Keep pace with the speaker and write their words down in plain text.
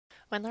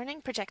When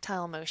learning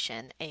projectile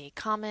motion, a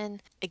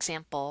common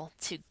example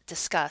to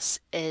discuss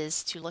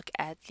is to look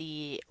at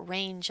the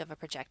range of a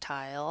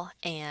projectile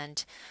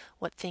and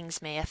what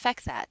things may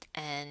affect that.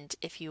 And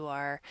if you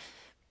are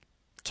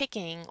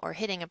kicking or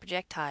hitting a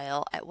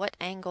projectile, at what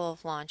angle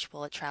of launch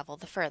will it travel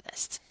the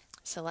furthest?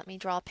 So let me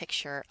draw a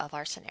picture of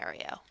our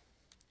scenario.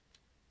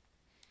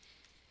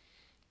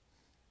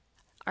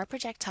 Our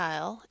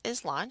projectile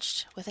is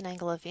launched with an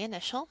angle of V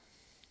initial.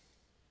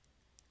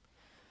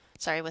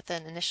 With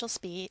an initial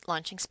speed,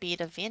 launching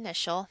speed of V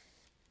initial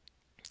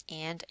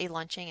and a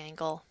launching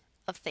angle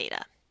of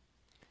theta.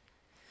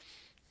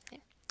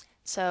 Okay.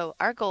 So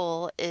our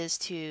goal is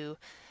to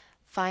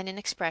find an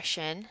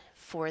expression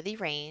for the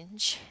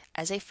range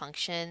as a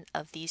function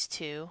of these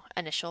two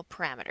initial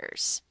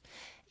parameters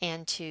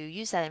and to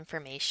use that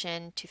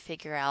information to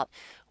figure out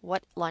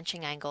what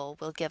launching angle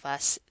will give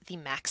us the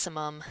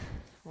maximum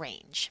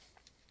range.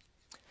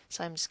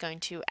 So I'm just going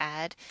to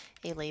add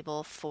a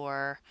label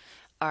for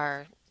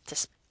our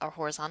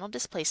horizontal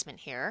displacement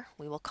here.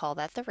 We will call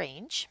that the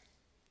range.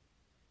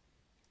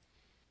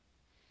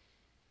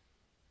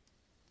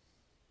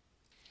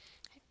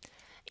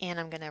 And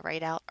I'm going to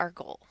write out our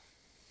goal.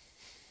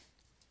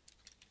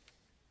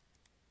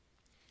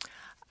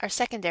 Our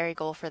secondary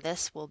goal for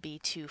this will be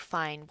to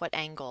find what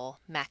angle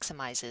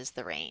maximizes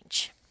the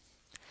range.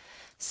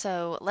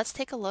 So let's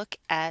take a look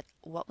at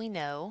what we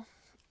know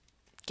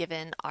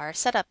given our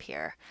setup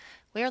here.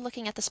 We are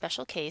looking at the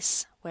special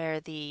case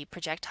where the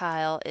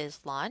projectile is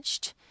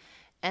launched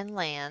and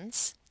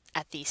lands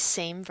at the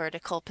same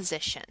vertical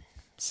position.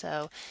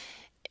 So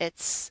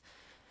it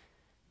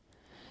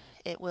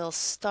will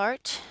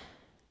start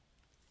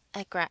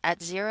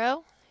at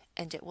 0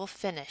 and it will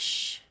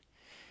finish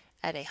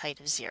at a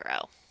height of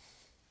 0.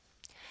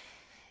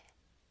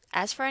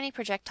 As for any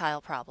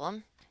projectile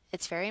problem,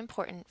 it's very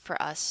important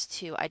for us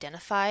to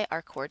identify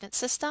our coordinate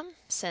system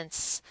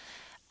since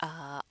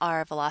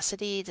our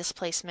velocity,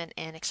 displacement,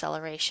 and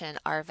acceleration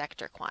are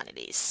vector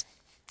quantities.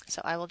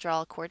 So I will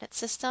draw a coordinate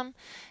system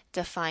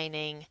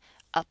defining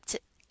up to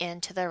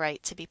and to the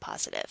right to be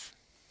positive.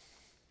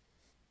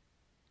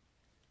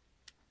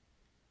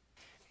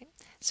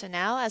 So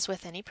now, as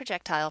with any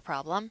projectile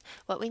problem,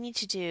 what we need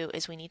to do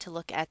is we need to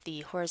look at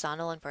the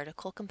horizontal and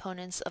vertical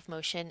components of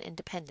motion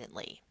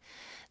independently.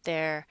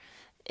 It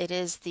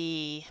is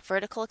the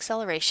vertical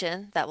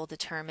acceleration that will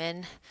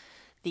determine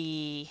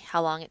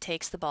how long it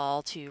takes the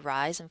ball to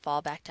rise and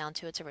fall back down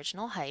to its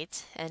original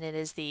height, and it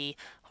is the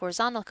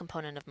horizontal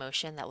component of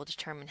motion that will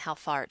determine how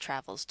far it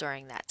travels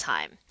during that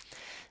time.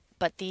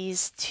 But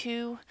these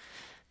two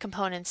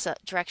components,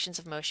 directions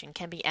of motion,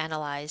 can be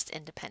analyzed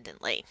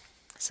independently.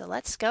 So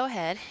let's go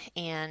ahead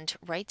and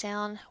write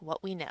down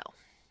what we know.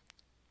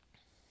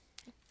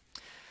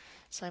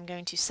 So I'm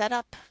going to set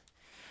up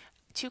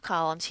two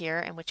columns here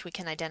in which we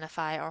can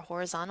identify our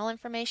horizontal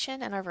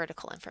information and our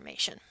vertical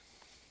information.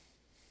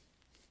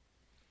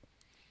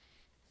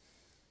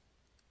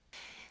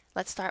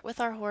 Let's start with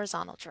our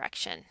horizontal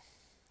direction.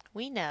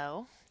 We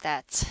know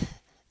that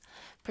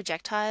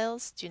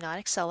projectiles do not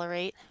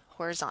accelerate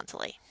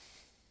horizontally.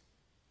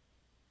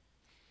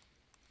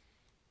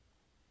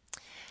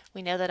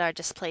 We know that our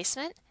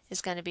displacement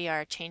is going to be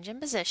our change in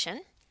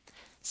position.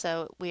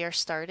 So we are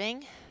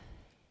starting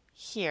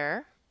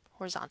here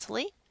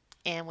horizontally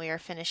and we are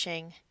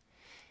finishing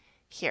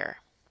here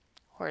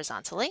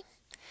horizontally.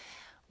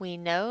 We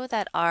know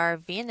that our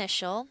V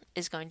initial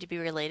is going to be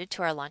related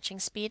to our launching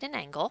speed and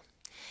angle,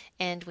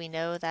 and we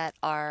know that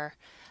our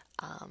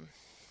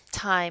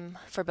time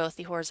for both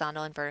the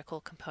horizontal and vertical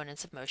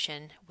components of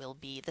motion will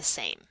be the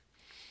same.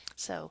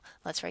 So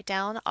let's write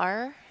down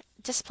our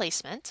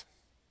displacement.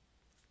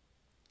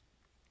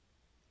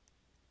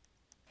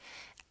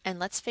 And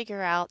let's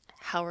figure out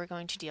how we're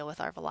going to deal with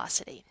our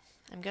velocity.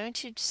 I'm going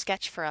to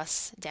sketch for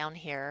us down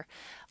here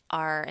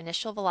our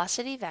initial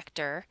velocity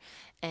vector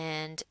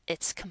and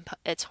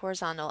its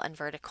horizontal and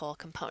vertical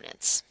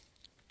components.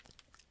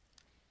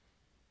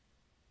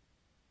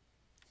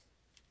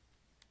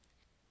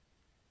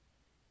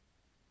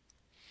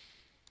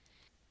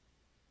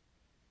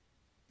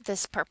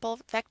 This purple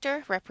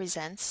vector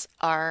represents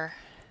our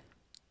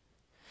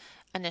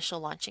initial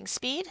launching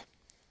speed.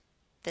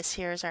 This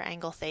here is our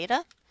angle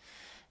theta.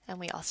 And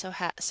we also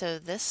have, so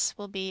this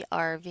will be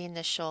our V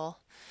initial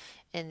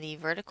in the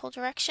vertical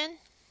direction.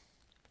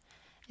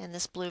 And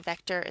this blue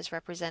vector is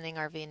representing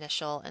our V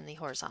initial in the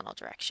horizontal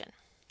direction.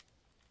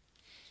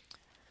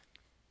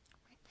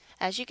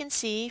 As you can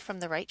see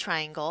from the right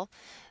triangle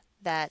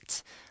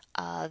that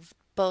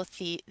both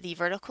the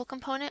vertical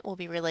component will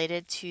be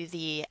related to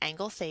the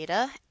angle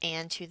theta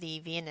and to the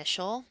V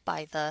initial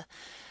by the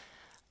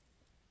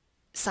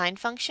sine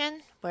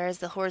function, whereas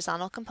the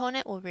horizontal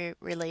component will be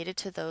related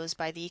to those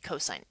by the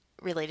cosine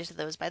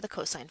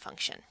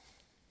function.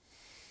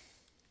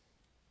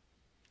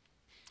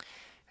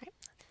 Right.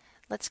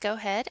 Let's go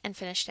ahead and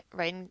finish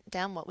writing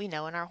down what we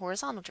know in our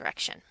horizontal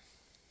direction.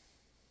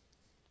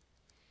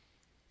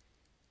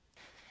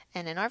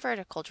 And in our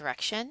vertical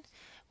direction,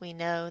 we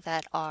know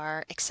that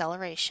our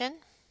acceleration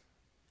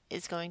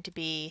is going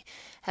to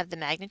have the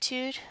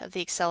magnitude of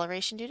the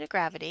acceleration due to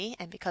gravity,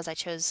 and because I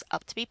chose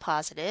up to be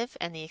positive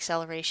and the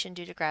acceleration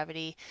due to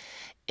gravity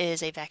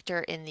is a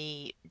vector in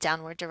the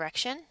downward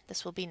direction,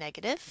 this will be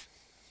negative.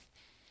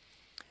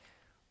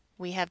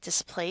 We have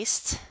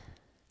displaced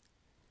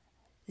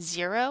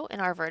 0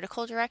 in our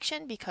vertical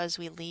direction because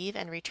we leave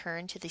and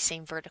return to the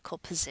same vertical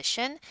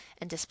position,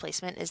 and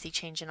displacement is the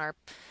change in our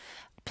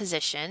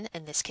position,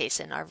 in this case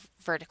in our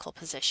vertical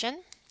position.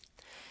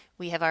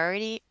 We have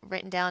already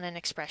written down an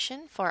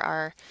expression for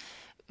our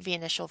v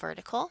initial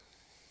vertical,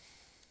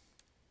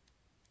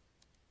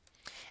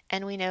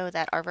 and we know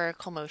that our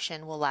vertical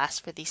motion will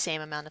last for the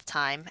same amount of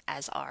time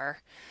as our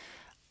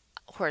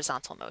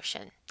horizontal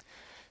motion.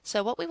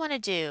 So what we want to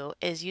do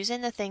is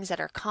using the things that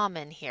are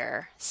common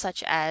here,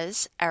 such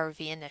as our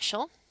v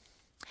initial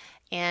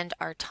and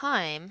our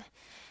time,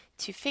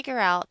 to figure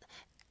out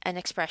an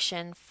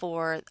expression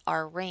for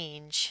our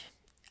range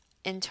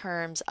in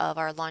terms of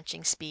our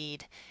launching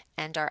speed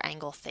and our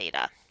angle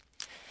theta.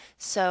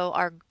 So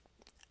our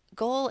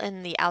goal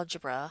in the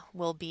algebra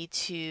will be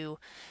to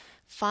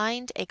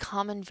find a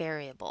common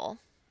variable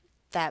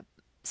that,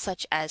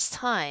 such as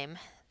time,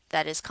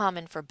 that is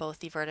common for both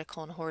the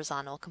vertical and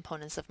horizontal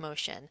components of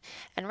motion,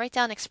 and write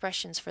down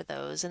expressions for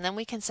those, and then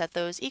we can set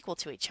those equal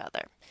to each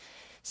other.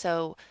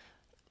 So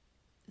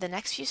the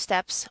next few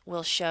steps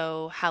will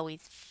show how we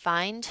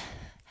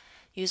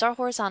use our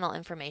horizontal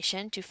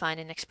information to find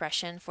an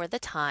expression for the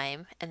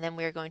time, and then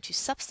we're going to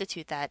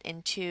substitute that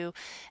into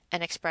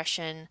an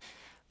expression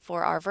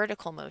for our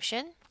vertical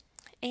motion,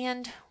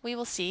 and we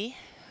will see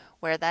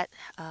where that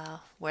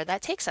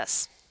takes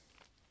us.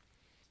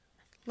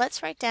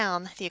 Let's write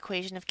down the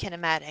equation of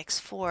kinematics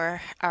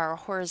for our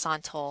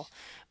horizontal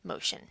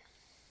motion.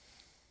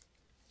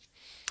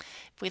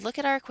 If we look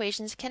at our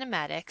equations of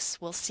kinematics,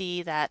 we'll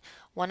see that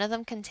one of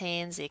them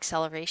contains the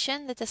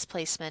acceleration, the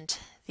displacement,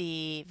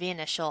 the v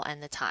initial,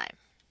 and the time.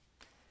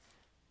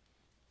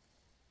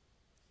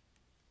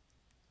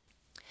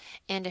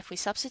 And if we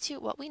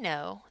substitute what we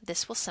know,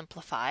 this will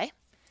simplify.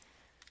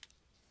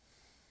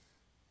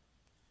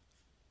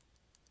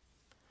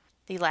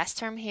 The last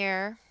term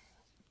here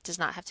does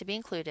not have to be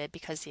included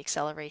because the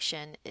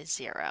acceleration is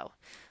 0.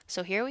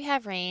 So here we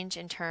have range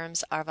in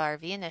terms of our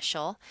v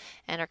initial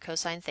and our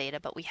cosine theta,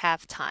 but we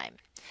have time.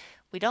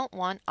 We don't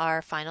want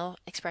our final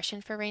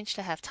expression for range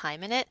to have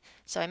time in it,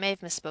 so I may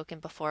have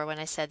misspoken before when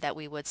I said that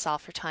we would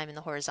solve for time in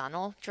the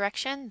horizontal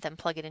direction, then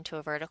plug it into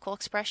a vertical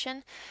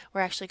expression.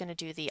 We're actually going to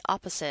do the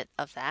opposite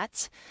of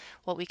that.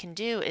 What we can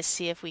do is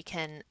see if we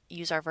can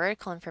use our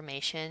vertical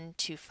information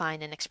to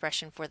find an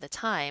expression for the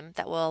time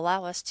that will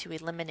allow us to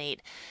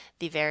eliminate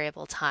the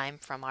variable time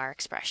from our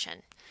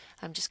expression.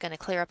 I'm just going to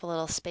clear up a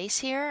little space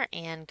here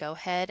and go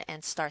ahead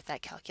and start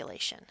that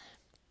calculation.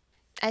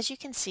 As you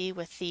can see,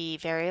 with the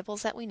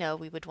variables that we know,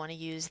 we would want to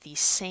use the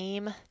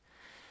same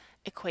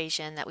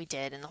equation that we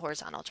did in the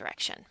horizontal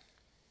direction.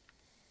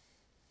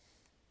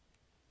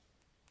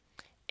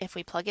 If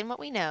we plug in what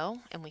we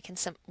know, and we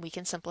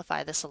can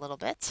simplify this a little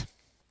bit.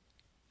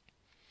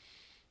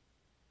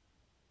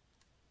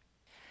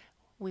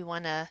 We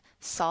want to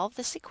solve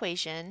this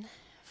equation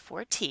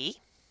for t.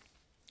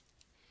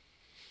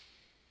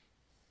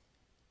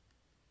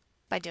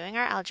 By doing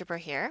our algebra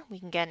here, we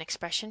can get an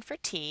expression for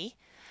t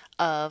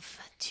of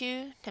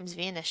 2 times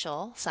v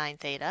initial sine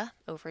theta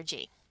over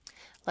g.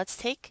 Let's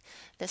take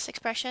this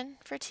expression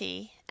for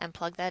t and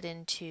plug that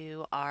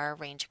into our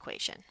range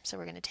equation. So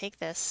we're going to take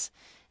this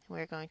and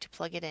we're going to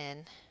plug it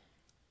in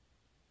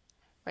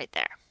right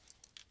there.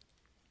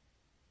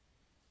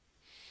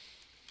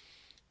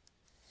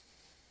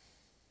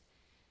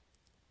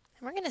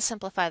 And we're going to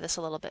simplify this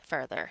a little bit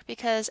further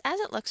because as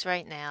it looks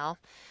right now,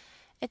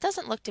 it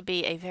doesn't look to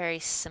be a very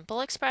simple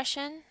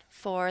expression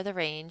for the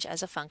range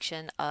as a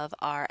function of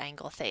our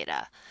angle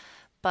theta.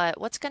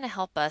 But what's going to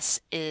help us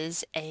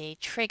is a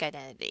trig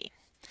identity.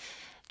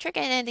 Trig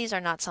identities are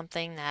not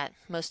something that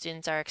most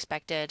students are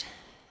expected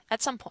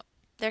at some point.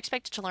 They're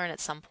expected to learn at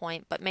some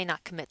point, but may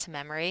not commit to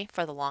memory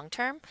for the long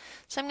term.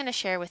 So I'm going to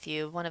share with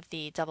you one of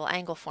the double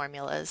angle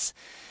formulas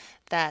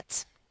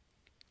that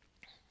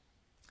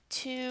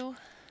 2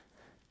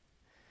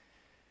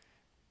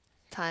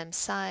 times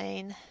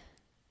sine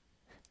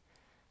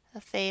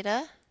of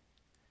theta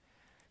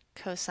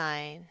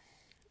cosine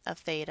of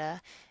theta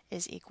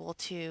is equal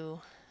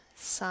to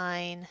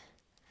sine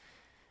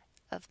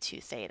of 2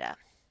 theta.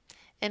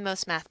 In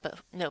most math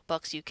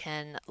notebooks, you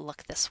can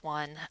look this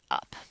one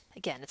up.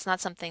 Again, it's not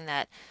something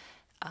that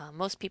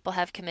most people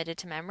have committed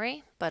to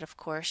memory, but of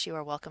course you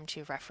are welcome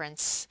to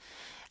reference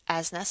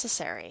as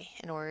necessary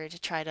in order to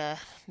try to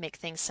make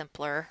things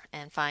simpler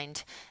and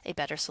find a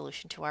better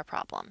solution to our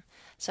problem.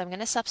 So I'm going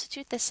to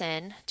substitute this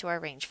in to our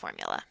range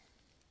formula.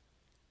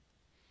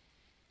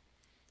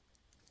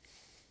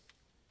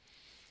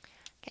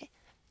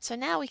 So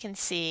now we can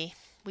see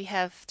we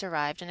have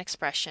derived an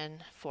expression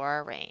for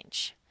our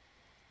range.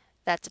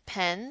 That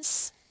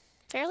depends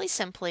fairly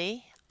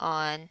simply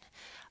on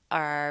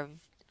our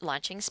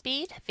launching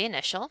speed, v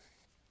initial,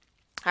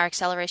 our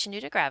acceleration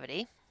due to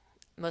gravity.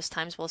 Most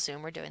times we'll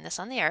assume we're doing this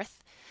on the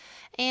Earth,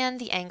 and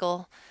the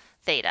angle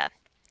theta.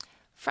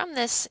 From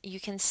this, you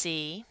can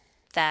see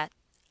that,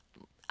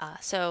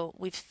 so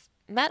we've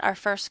met our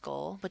first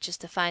goal, which is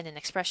to find an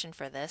expression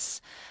for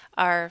this.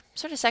 Our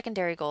sort of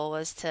secondary goal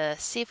was to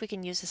see if we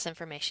can use this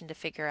information to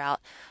figure out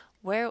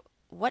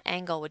what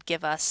angle would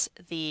give us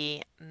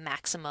the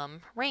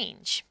maximum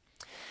range.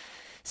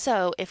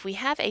 So if we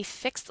have a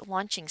fixed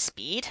launching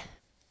speed,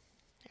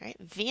 all right,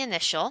 v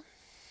initial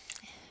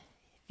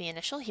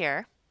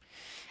here,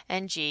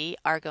 and g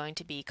are going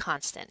to be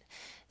constant.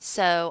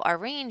 So our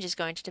range is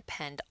going to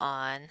depend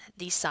on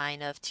the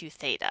sine of 2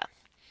 theta.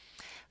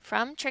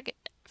 From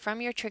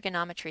your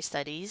trigonometry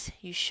studies,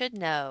 you should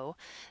know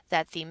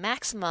that the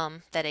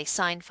maximum that a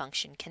sine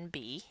function can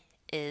be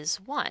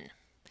is 1.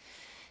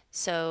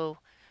 So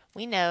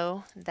we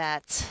know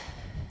that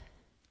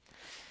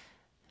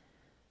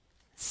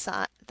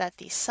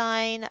the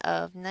sine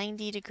of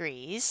 90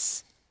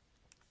 degrees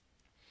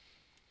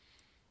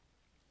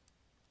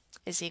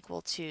is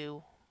equal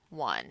to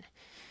 1.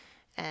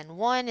 And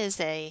 1 is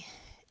a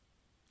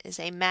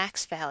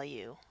max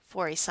value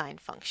for a sine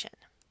function.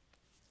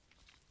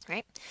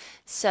 Right?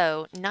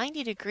 So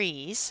 90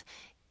 degrees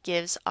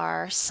gives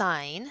us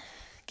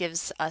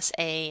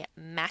a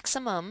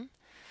maximum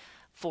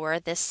for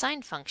this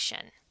sine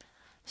function.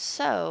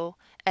 So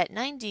at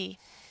 90,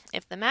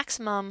 if the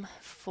maximum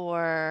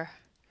for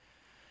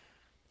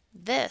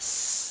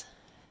this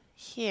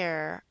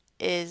here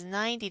is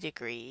 90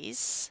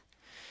 degrees,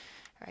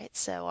 right?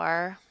 So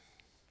our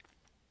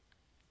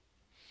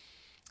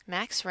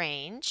max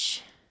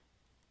range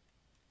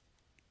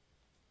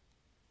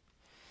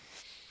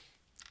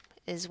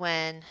is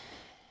when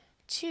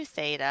 2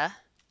 theta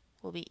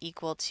will be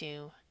equal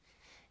to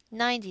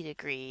 90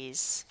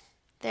 degrees.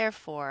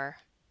 Therefore,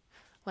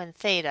 when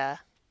theta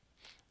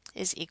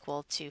is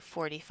equal to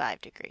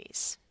 45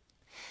 degrees.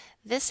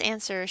 This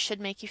answer should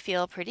make you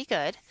feel pretty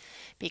good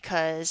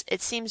because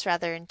it seems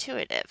rather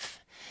intuitive.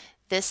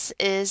 This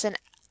is an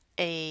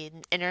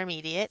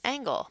intermediate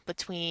angle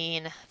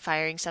between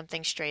firing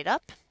something straight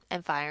up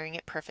and firing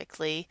it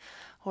perfectly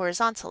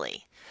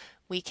horizontally.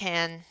 We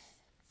can,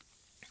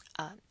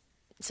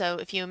 so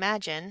if you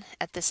imagine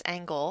at this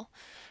angle,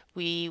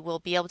 we will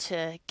be able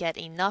to get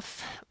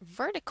enough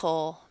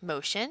vertical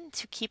motion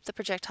to keep the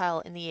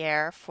projectile in the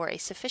air for a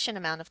sufficient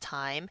amount of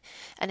time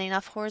and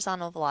enough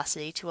horizontal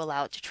velocity to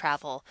allow it to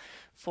travel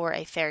for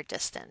a fair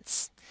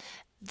distance.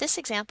 This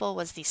example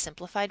was the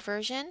simplified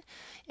version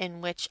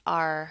in which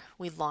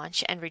we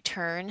launch and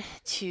return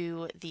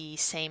to the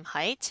same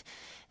height.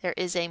 There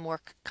is a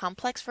more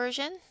complex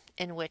version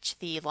in which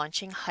the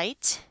launching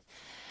height,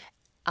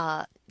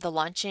 the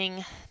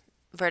launching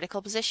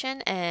vertical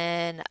position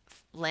and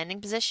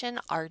landing position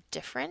are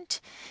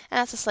different, and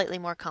that's a slightly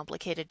more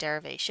complicated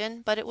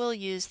derivation, but it will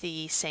use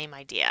the same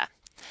idea,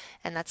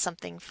 and that's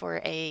something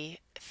for a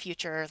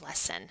future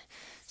lesson.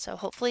 So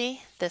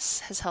hopefully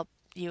this has helped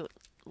you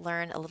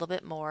learn a little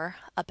bit more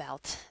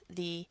about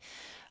the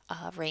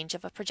range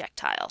of a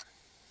projectile.